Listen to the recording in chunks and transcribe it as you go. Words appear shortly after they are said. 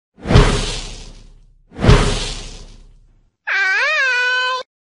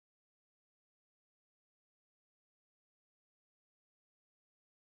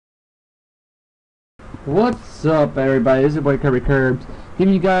What's up, everybody? This is your boy kirbyykirbs,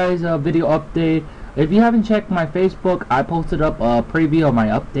 giving you guys a video update. If you haven't checked my Facebook, I posted up a preview of my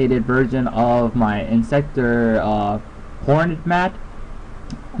updated version of my Insector Hornet mat.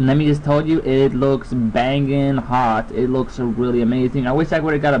 And let me just tell you, it looks banging hot. It looks really amazing. I wish I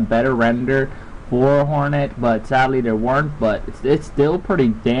would have got a better render for Hornet, but sadly there weren't. But it's still pretty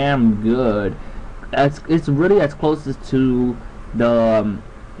damn good. It's really as closest to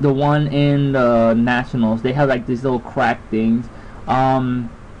the one in the Nationals. They have like these little crack things. It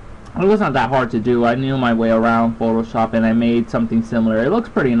wasn't that hard to do. I knew my way around Photoshop and I made something similar. It looks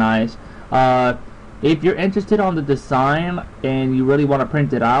pretty nice. If you're interested on the design and you really want to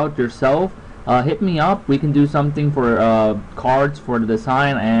print it out yourself, hit me up. We can do something for cards for the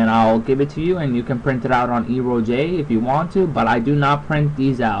design, and I'll give it to you and you can print it out on EroJ if you want to, but I do not print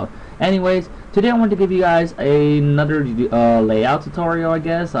these out. Anyways, today I want to give you guys another layout tutorial, I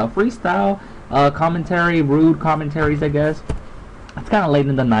guess, freestyle commentary, rude commentaries, I guess. It's kind of late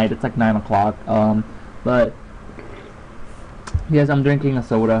in the night, it's like 9 o'clock, but yes, I'm drinking a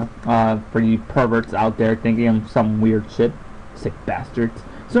soda, for you perverts out there thinking I'm some weird shit, sick bastards.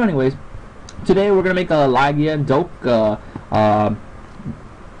 So anyways, today we're gonna make a Lagia Doka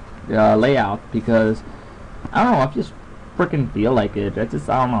layout, because I don't know, I just freaking feel like it. I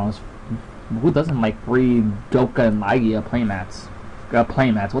don't know, who doesn't like free Doka and Lagia playmats?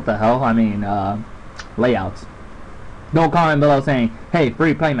 Playmats, what the hell? I mean, layouts. Don't comment below saying, hey,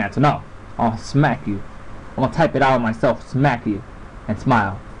 free playmats. No, I'll smack you. I'm gonna type it out myself, smack you, and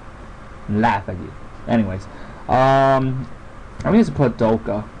smile, and laugh at you. Anyways, I'm just put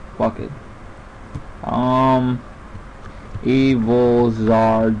Doka. Fuck it. Evil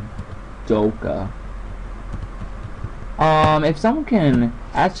Zard Doka. If someone can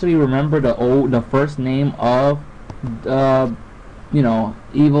actually remember the first name of you know,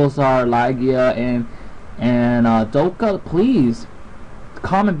 Evil Zard, Lagia, and Doka, please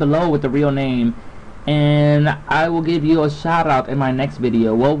comment below with the real name, and I will give you a shout out in my next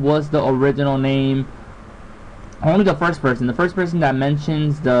video. What was the original name? Only the first person that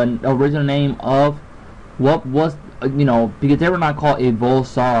mentions the original name of what was, you know, because they were not called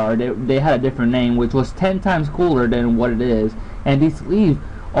Evolsar, they had a different name, which was 10 times cooler than what it is. And these sleeves,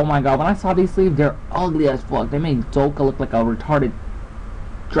 oh my god, when I saw these sleeves, they're ugly as fuck. They made Doka look like a retarded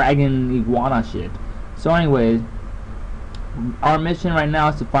dragon iguana shit. So anyways, our mission right now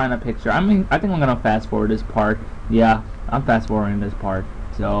is to find a picture. I think I'm gonna fast forward this part. Yeah, I'm fast forwarding this part.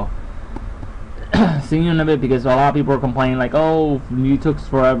 So see you in a bit, because a lot of people are complaining like, oh, you took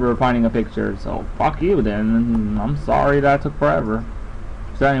forever finding a picture. So fuck you then. I'm sorry that took forever.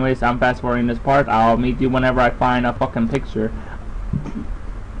 So anyways, I'm fast forwarding this part. I'll meet you whenever I find a fucking picture.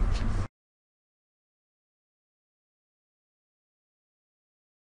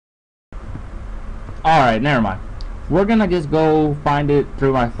 Alright, never mind. We're gonna just go find it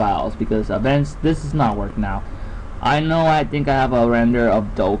through my files, because events, this is not working now. I think I have a render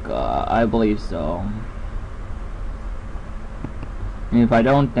of Doka. I believe so. And if I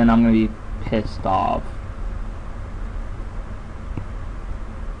don't, then I'm gonna be pissed off.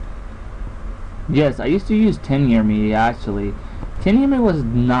 Yes, I used to use 10-year me, actually. 10-year me was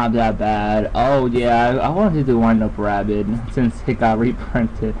not that bad. Oh yeah, I wanted to do Wind Up Rabbit since it got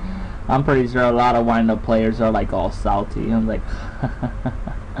reprinted. I'm pretty sure a lot of Wind Up players are like all salty. I'm like,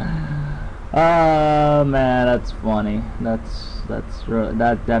 oh man, that's funny. That's really,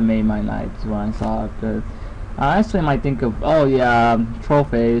 that made my nights when I saw it. Cause I actually might think of, oh yeah,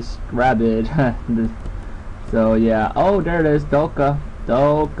 Trollface Rabbit. So yeah, oh there it is, Doka.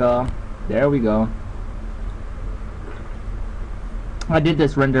 There we go. I did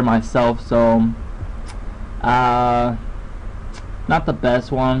this render myself, so not the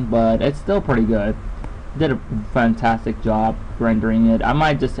best one, but it's still pretty good. Did a fantastic job rendering it. I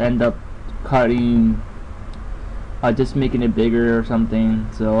might just end up cutting, just making it bigger or something.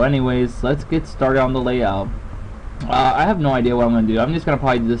 So anyways, let's get started on the layout. I have no idea what I'm gonna do. I'm just gonna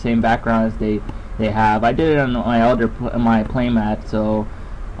probably do the same background as they have. I did it on my playmat, so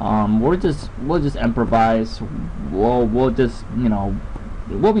we'll just improvise. We'll just, you know,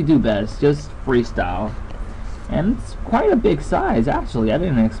 what we do best, just freestyle. And it's quite a big size, actually. I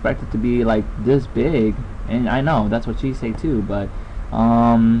didn't expect it to be like this big, and I know that's what she say too, but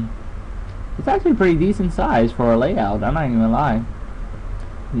it's actually a pretty decent size for a layout. I'm not even gonna lie.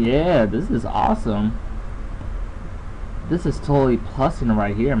 Yeah, this is awesome. This is totally plussing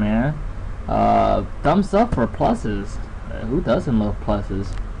right here, man. Thumbs up for pluses. Who doesn't love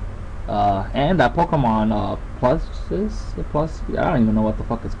pluses? And that Pokemon pluses, plus, I don't even know what the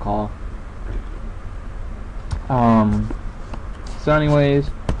fuck it's called. So anyways,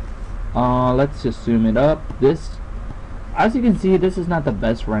 Let's just zoom it up. This, as you can see, this is not the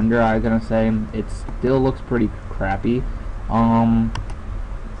best render, I'm gonna say. It still looks pretty crappy. I'm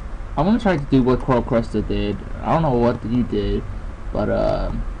gonna try to do what Crow Cresta did. I don't know what he did, but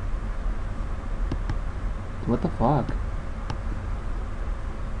what the fuck?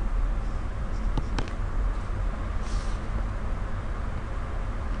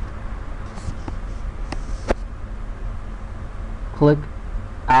 Click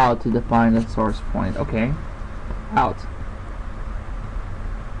out to define the source point. Okay, out.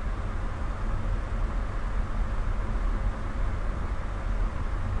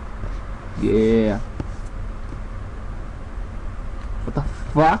 Yeah. What the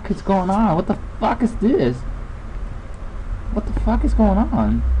fuck is going on? What the fuck is this? What the fuck is going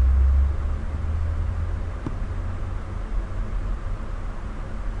on?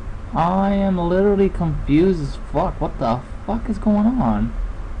 I am literally confused as fuck. What the fuck is going on?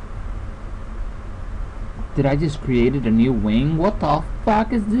 Did I just created a new wing? What the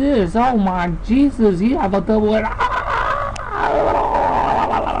fuck is this? Oh my Jesus, you have a double.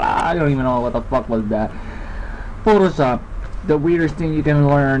 I don't even know what the fuck was that. Photoshop, the weirdest thing you can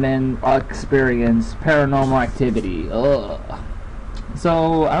learn and experience. Paranormal activity. Ugh.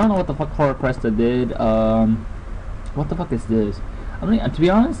 So I don't know what the fuck Horror Cresta did. What the fuck is this? I mean, to be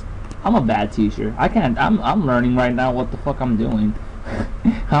honest, I'm a bad teacher. I can't. I'm learning right now what the fuck I'm doing.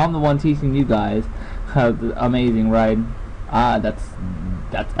 I'm the one teaching you guys. Amazing, right? That's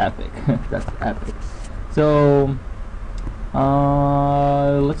epic. That's epic. So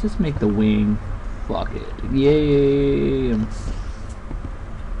let's just make the wing. Fuck it. Yay.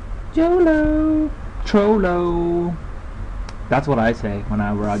 Jolo. Trollo. That's what I say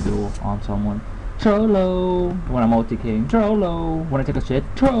whenever I duel on someone. Trollo. When I'm multi-king. Trollo. When I take a shit.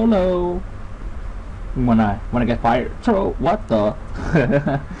 Trollo. When I get fired. What the?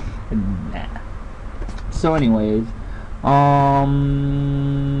 Nah. So anyways, I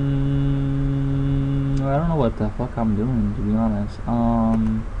don't know what the fuck I'm doing, to be honest.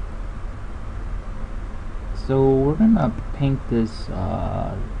 So we're gonna paint this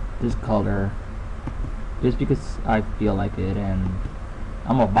this color just because I feel like it, and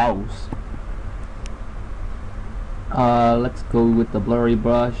I'm a boss. Let's go with the blurry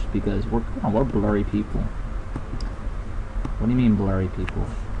brush because we're blurry people. What do you mean blurry people?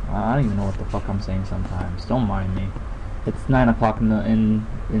 I don't even know what the fuck I'm saying sometimes. Don't mind me. It's 9 o'clock in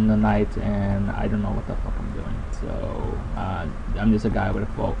the night, and I don't know what the fuck I'm doing. So I'm just a guy with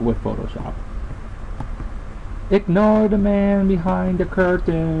Photoshop. Ignore the man behind the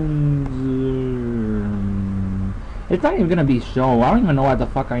curtains. It's not even gonna be shown. I don't even know why the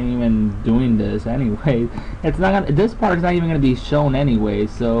fuck I'm even doing this anyway. It's not gonna. This part is not even gonna be shown anyway.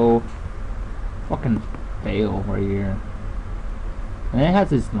 So fucking fail right here. And it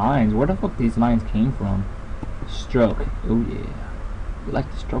has its lines. Where the fuck these lines came from? Stroke. Oh yeah. You like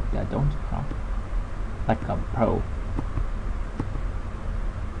to stroke that, don't you, huh? Like a pro.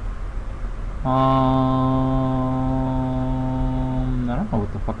 I don't know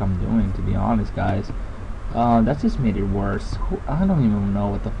what the fuck I'm doing, to be honest, guys. That just made it worse. I don't even know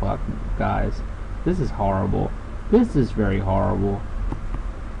what the fuck, guys. This is horrible. This is very horrible.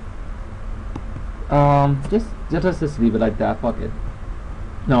 Let's just leave it like that. Fuck it.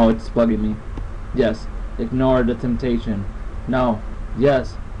 No, it's bugging me. Yes. Ignore the temptation. No.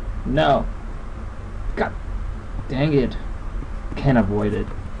 Yes. No. God dang it. Can't avoid it.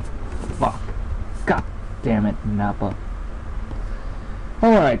 Fuck. God damn it, Nappa.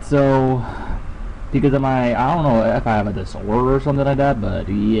 Alright, so because of my, I don't know if I have a disorder or something like that, but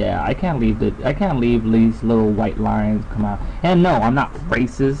yeah, I can't leave these little white lines come out. And no, I'm not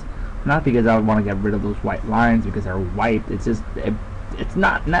racist. Not because I want to get rid of those white lines because they're white. It's just it's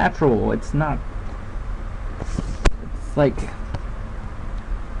not natural. It's not. It's like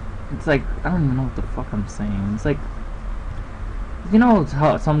I don't even know what the fuck I'm saying. It's like, you know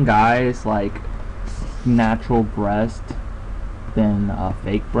how some guys like natural breast than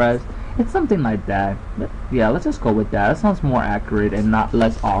fake breast. It's something like that. But yeah, let's just go with that. That sounds more accurate and not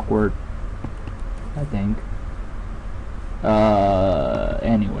less awkward, I think.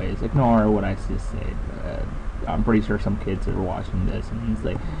 Anyways, ignore what I just said. I'm pretty sure some kids are watching this and it's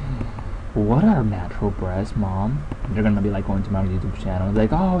like, what are natural breasts, mom? And they're gonna be like going to my YouTube channel. It's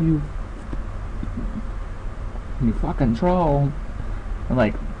like, oh, you fucking troll. I'm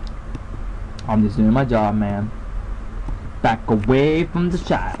like, I'm just doing my job, man. Back away from the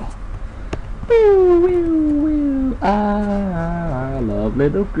child. Woo, woo, woo. I love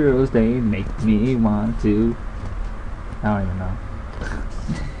little girls. They make me want to. I don't even know.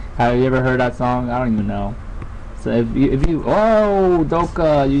 Have you ever heard that song? I don't even know. So if you oh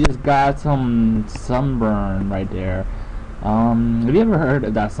Doka, you just got some sunburn right there. Have you ever heard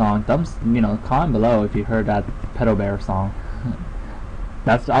of that song? Thumbs, comment below if you heard that Pedal Bear song.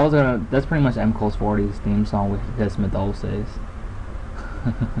 That's pretty much M Cole's 40's theme song with his Medulces.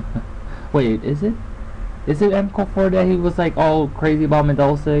 Wait, is it? Is it M Cole 40 that he was like all crazy about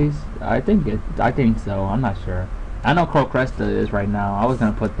Medulces? I think so. I'm not sure. I know Crow Cresta is right now. I was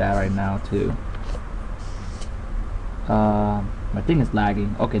gonna put that right now too. My thing is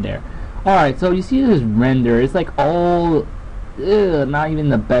lagging. Okay, there. Alright, so you see this render. It's like all not even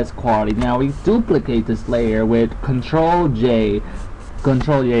the best quality. Now we duplicate this layer with Control J,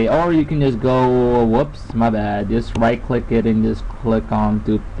 or you can just go, whoops, my bad, just right click it and just click on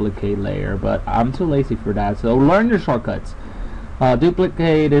duplicate layer, but I'm too lazy for that, so learn your shortcuts.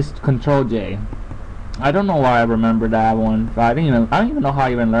 Duplicate is Control J. I don't know why I remember that one. I don't even know how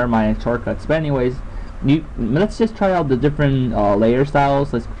I even learned my shortcuts. But anyways, let's just try out the different layer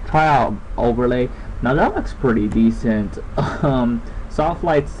styles. Let's try out overlay. Now that looks pretty decent. Soft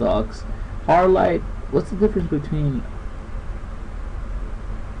light sucks. Hard light. What's the difference between?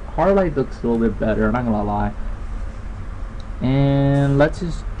 Hard light looks a little bit better. I'm not gonna lie. And let's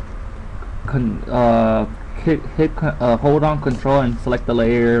just hold on Control and select the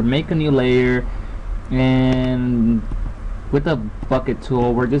layer. Make a new layer. And with the bucket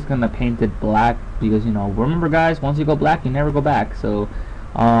tool, we're just gonna paint it black because remember guys, once you go black, you never go back. So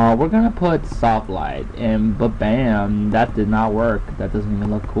we're gonna put soft light, but bam, that did not work. That doesn't even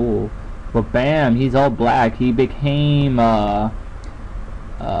look cool. But bam, he's all black. He became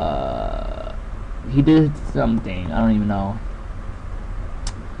he did something. I don't even know.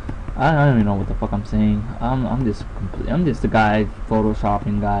 I don't even know what the fuck I'm saying. I'm just the guy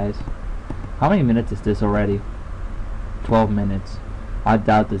photoshopping, guys. How many minutes is this already? 12 minutes. I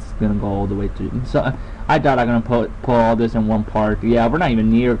doubt this is gonna go all the way through. So I doubt I'm gonna put all this in one part. Yeah, we're not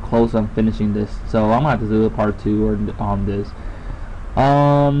even near close on finishing this. So I'm gonna have to do a part 2 or on this.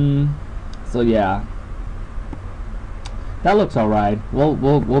 So yeah, that looks alright.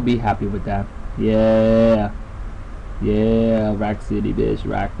 We'll be happy with that. Yeah, yeah, Rack City, bitch.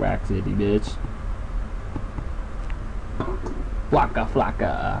 Rack City, bitch. Flocka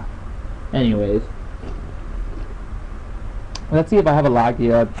flocka. Anyways, let's see if I have a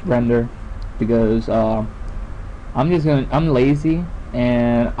laggy render, because I'm lazy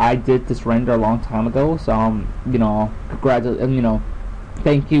and I did this render a long time ago. So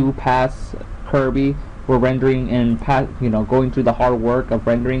thank you, past Kirby, for rendering and going through the hard work of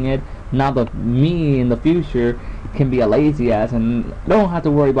rendering it. Now that me in the future can be a lazy ass and don't have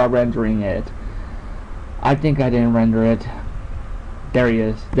to worry about rendering it. I think I didn't render it. There he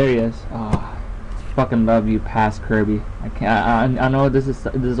is. Fucking love you, past Kirby. I know this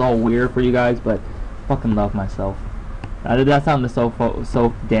is all weird for you guys, but fucking love myself. That sounded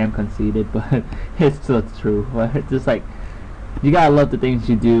so damn conceited, but it's still true. It's just like, you gotta love the things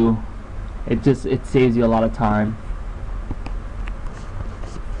you do. It saves you a lot of time,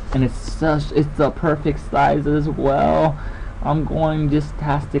 and it's the perfect size as well. I'm going just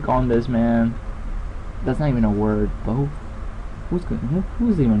tastic on this, man. That's not even a word, but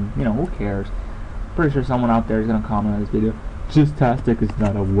who's even, who cares? Pretty sure someone out there is gonna comment on this video. Just tastic is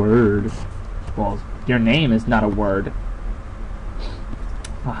not a word. Well, your name is not a word.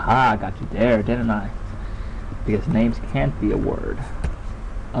 Aha, I got you there, didn't I? Because names can't be a word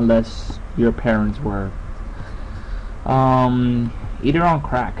unless your parents were. Either on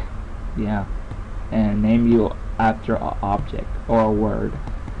crack, yeah, and name you after an object or a word.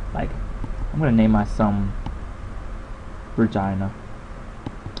 Like, I'm gonna name my son Virginia.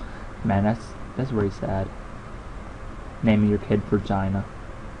 Man, that's very sad. Naming your kid Virginia.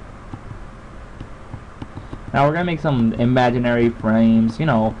 Now we're gonna make some imaginary frames.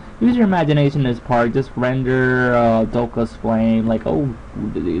 Use your imagination in this part. Just render Doka's flame. Like, oh,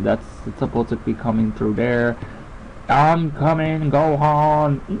 it's supposed to be coming through there. I'm coming, go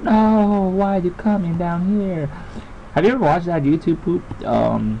on. No, why are you coming down here? Have you ever watched that YouTube poop?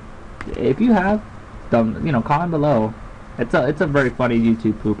 If you have, comment below. It's a very funny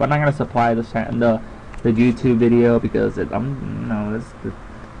YouTube poop. I'm not gonna supply the YouTube video because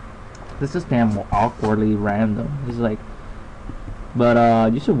this is damn awkwardly random. It's like,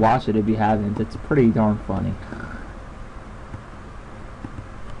 but you should watch it if you haven't. It's pretty darn funny.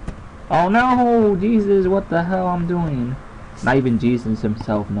 Oh no, Jesus! What the hell I'm doing? Not even Jesus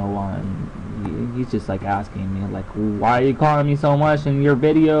himself know one. He's just like asking me, like, why are you calling me so much in your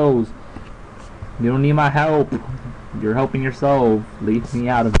videos? You don't need my help. You're helping yourself. Leave me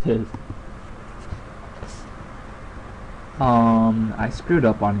out of this. I screwed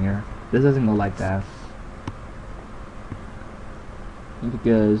up on here. This doesn't go like that.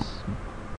 because